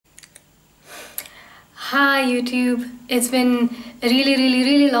Hi YouTube, it's been a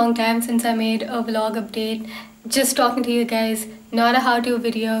really long time since I made a vlog update. Just talking to you guys, not a how-to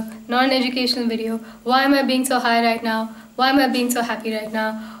video, not an educational video. Why am I being so high right now? Why am I being so happy right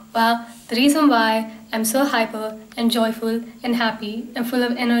now? Well, the reason why I'm so hyper and joyful and happy and full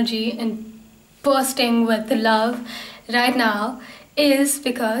of energy and bursting with love right now is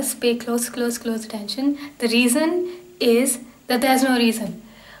because, pay close attention, the reason is that there's no reason.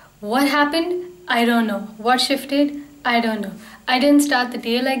 What happened? I don't know. What shifted? I don't know. I didn't start the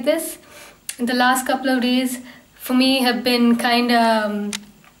day like this. The last couple of days for me have been kind of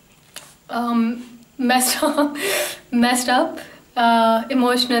messed up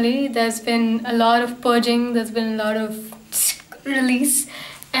emotionally. There's been a lot of purging. There's been a lot of release,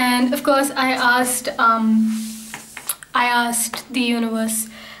 and of course I asked the universe,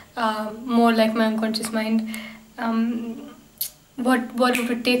 more like my unconscious mind, what would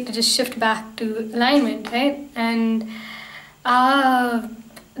it take to just shift back to alignment, right? And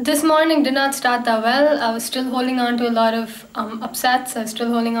this morning did not start that well. I was still holding on to a lot of upsets. I was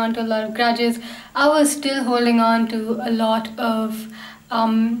still holding on to a lot of grudges. I was still holding on to a lot of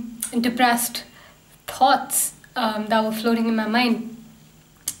depressed thoughts that were floating in my mind.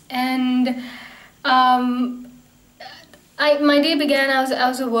 And my day began, I was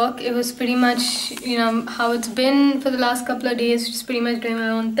at work. It was pretty much, how it's been for the last couple of days, just pretty much doing my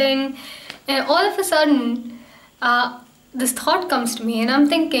own thing. And all of a sudden, this thought comes to me and I'm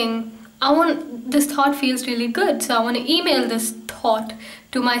thinking, this thought feels really good, so I want to email this thought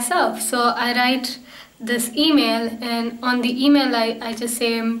to myself. So I write this email, and on the email I just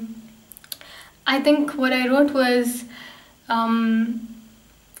say, I think what I wrote was,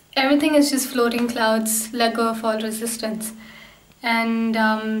 everything is just floating clouds, let go of all resistance. And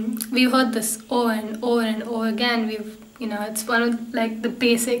we've heard this over and over again. It's one of like the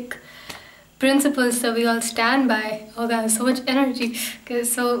basic principles that we all stand by. Oh God, so much energy. Okay,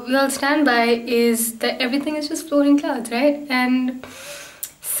 so we all stand by is that everything is just floating clouds, right? And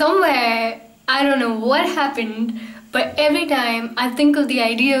somewhere, I don't know what happened, but every time I think of the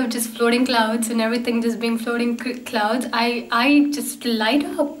idea of just floating clouds and everything just being floating clouds, I just light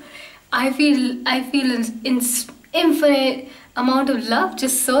up. I feel an infinite amount of love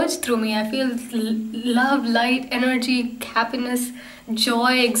just surge through me. I feel love, light, energy, happiness,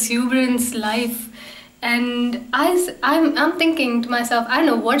 joy, exuberance, life. And I'm thinking to myself, I don't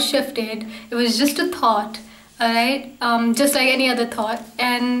know what shifted. It was just a thought, alright? Just like any other thought.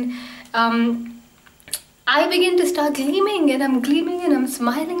 And I begin to start gleaming, and I'm gleaming and I'm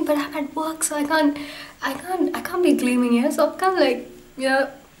smiling, but I'm at work, so I can't be gleaming here. So I'm kind of like,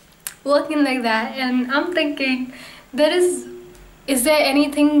 working like that. And I'm thinking, is there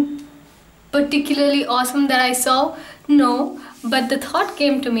anything particularly awesome that I saw? No, but the thought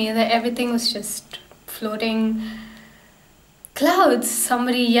came to me that everything was just floating clouds.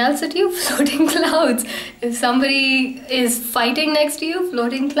 Somebody yells at you, floating clouds. If somebody is fighting next to you,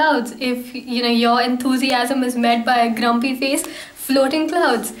 floating clouds. If your enthusiasm is met by a grumpy face, floating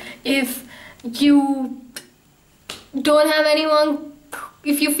clouds. If you don't have anyone,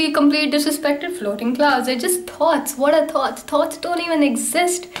 if you feel completely disrespected, floating clouds. They're just thoughts. What are thoughts? Thoughts don't even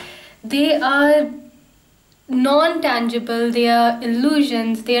exist. They are non-tangible. They are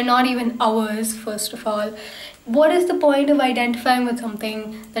illusions. They are not even ours, first of all. What is the point of identifying with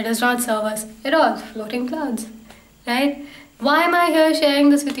something that does not serve us at all? Floating clouds, right? Why am I here sharing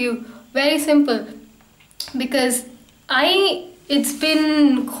this with you? Very simple. Because it's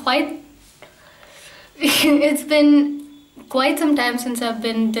been quite some time since I've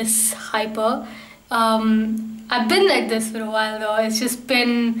been this hyper. I've been like this for a while though. It's just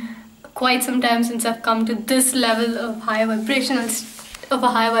been quite some time since I've come to this level of a high vibrational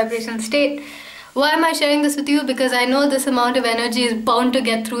state. Why am I sharing this with you? Because I know this amount of energy is bound to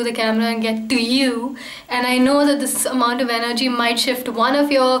get through the camera and get to you, and I know that this amount of energy might shift one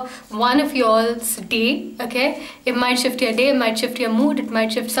of y'all's day. Okay, it might shift your day, it might shift your mood, it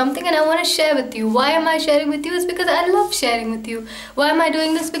might shift something, and I want to share with you. Why am I sharing with you? Is because I love sharing with you. Why am I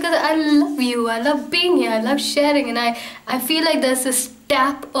doing this? Because I love you. I love being here. I love sharing, and I feel like there's this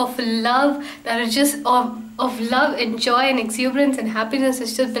tap of love that is just of love and joy and exuberance and happiness.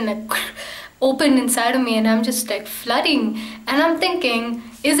 Has just been like opened inside of me, and I'm just like flooding. And I'm thinking,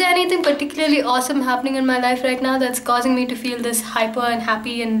 is there anything particularly awesome happening in my life right now that's causing me to feel this hyper and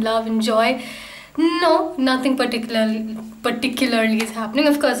happy and love and joy? No, nothing particularly is happening.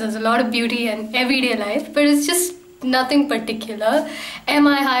 Of course, there's a lot of beauty in everyday life, but it's just nothing particular. Am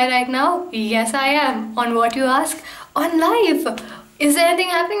I high right now? Yes, I am. On what you ask? On life. Is there anything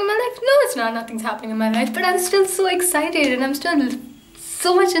happening in my life? No, it's not. Nothing's happening in my life, but I'm still so excited, and I'm still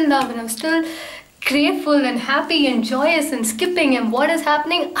so much in love, and I'm still grateful and happy and joyous and skipping, and what is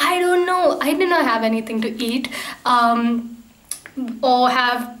happening, I don't know. I did not have anything to eat or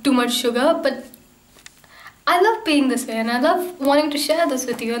have too much sugar, but I love being this way, and I love wanting to share this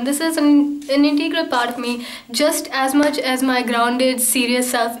with you. And this is an integral part of me, just as much as my grounded,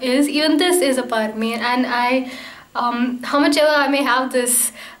 serious self is. Even this is a part of me, and I, how much ever I may have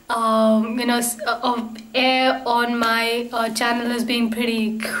this, air on my channel as being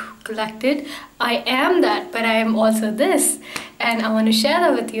pretty collected, I am that, but I am also this, and I want to share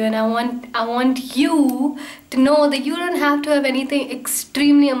that with you. And I want you to know that you don't have to have anything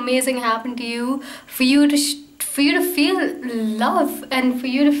extremely amazing happen to you for you to feel love, and for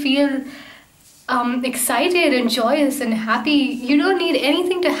you to feel excited and joyous and happy. You don't need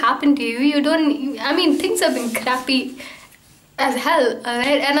anything to happen to you. You don't. I mean, things have been crappy as hell,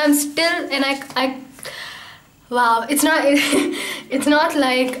 alright? And I'm still, and I wow, it's not it's not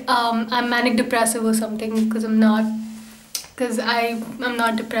like I'm manic depressive or something, because I'm not, because I'm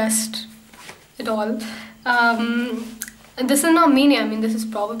not depressed at all. This is not mania. I mean, this is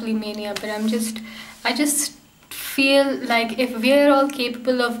probably mania, but I just feel like if we're all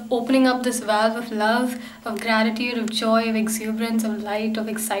capable of opening up this valve of love, of gratitude, of joy, of exuberance, of light, of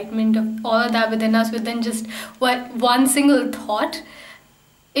excitement, of all of that within us, within just one single thought,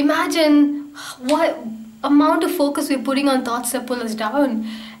 imagine what amount of focus we're putting on thoughts that pull us down.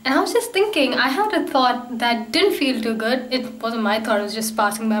 And I was just thinking, I had a thought that didn't feel too good. It wasn't my thought, it was just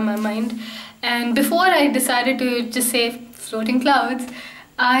passing by my mind. And before I decided to just say floating clouds,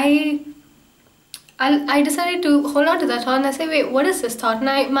 I decided to hold on to that thought, and I said, wait, what is this thought?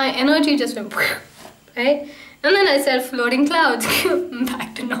 And my energy just went, right? And then I said floating clouds,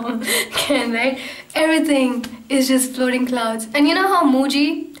 back to normal again, right? Everything is just floating clouds. And you know how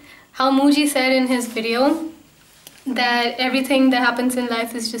Muji said in his video that everything that happens in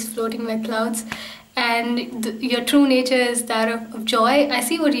life is just floating like clouds, and your true nature is that of joy. I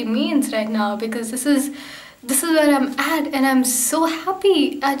see what he means right now, because this is where I'm at, and I'm so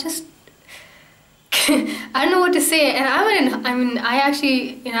happy. I don't know what to say. And I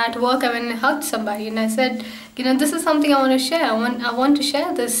actually, at work, I went and hugged somebody, and I said, this is something I want to share. I want to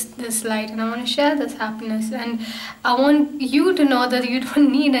share this light, and I want to share this happiness, and I want you to know that you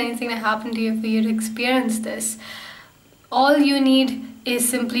don't need anything to happen to you for you to experience this. All you need is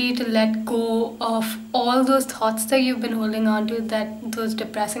simply to let go of all those thoughts that you've been holding on to, those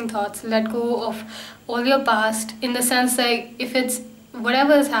depressing thoughts. Let go of all your past, in the sense that if it's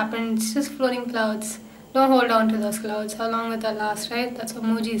whatever has happened, it's just floating clouds. Don't hold on to those clouds. How long will that last, right? That's what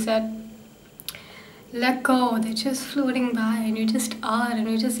Muji said. Let go. They're just floating by, and you just are, and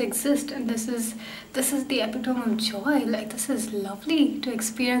you just exist. And this is the epitome of joy. Like, this is lovely to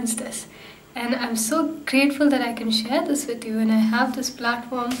experience this. And I'm so grateful that I can share this with you, and I have this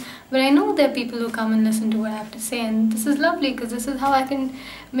platform where I know there are people who come and listen to what I have to say, and this is lovely, because this is how I can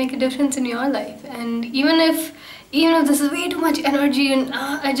make a difference in your life. And even if this is way too much energy, and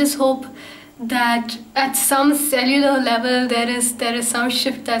I just hope that at some cellular level there is some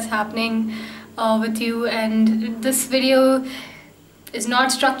shift that's happening with you. And this video is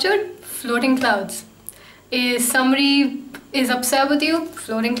not structured. Floating clouds. Is somebody is upset with you?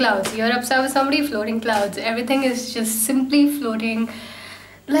 Floating clouds. You're upset with somebody? Floating clouds. Everything is just simply floating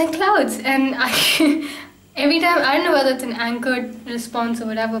like clouds. And every time, I don't know whether it's an anchored response or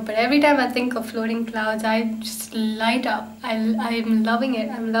whatever, but every time I think of floating clouds, I just light up. I'm loving it.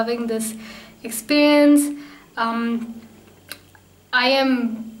 I'm loving this experience.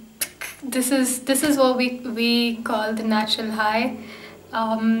 This is what we call the natural high.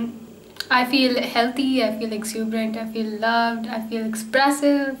 I feel healthy, I feel exuberant, I feel loved, I feel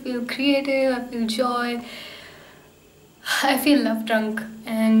expressive, I feel creative, I feel joy. I feel love drunk,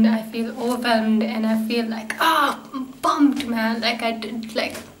 and I feel overwhelmed, and I feel like, I'm pumped, man. Like I did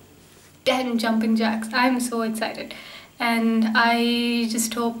like 10 jumping jacks. I'm so excited. And I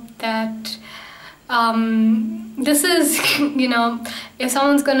just hope that this is, if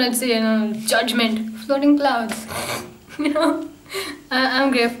someone's gonna say, judgment, floating clouds,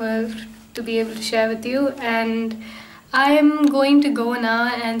 I'm grateful to be able to share with you. And I'm going to go now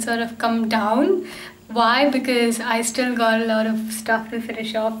and sort of come down. Why? Because I still got a lot of stuff to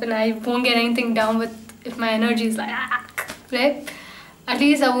finish off, and I won't get anything done if my energy is like, right? At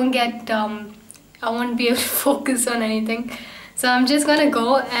least I won't be able to focus on anything. So I'm just gonna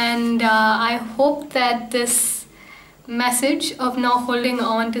go, and I hope that this message of not holding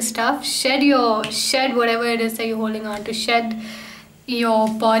on to stuff, shed whatever it is that you're holding on to, shed your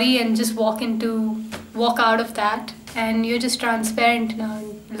body and just walk out of that, and you're just transparent now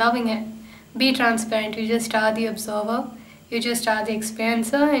and loving it. Be transparent. You just are the observer, you just are the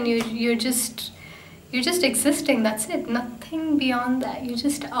experiencer, and you're just you're just existing, that's it, nothing beyond that. You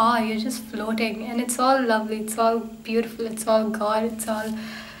just are, you're just floating, and it's all lovely, it's all beautiful, it's all God, it's all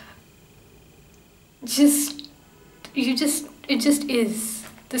just, it just is.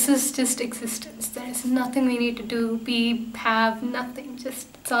 This is just existence. There is nothing we need to do, be, have, nothing, just,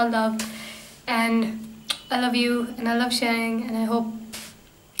 it's all love. And I love you, and I love sharing, and I hope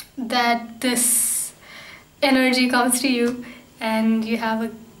that this energy comes to you and you have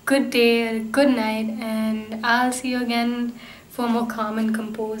a good day and a good night, and I'll see you again for more calm and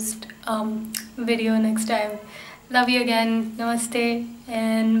composed video next time. Love you again. Namaste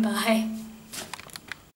and bye.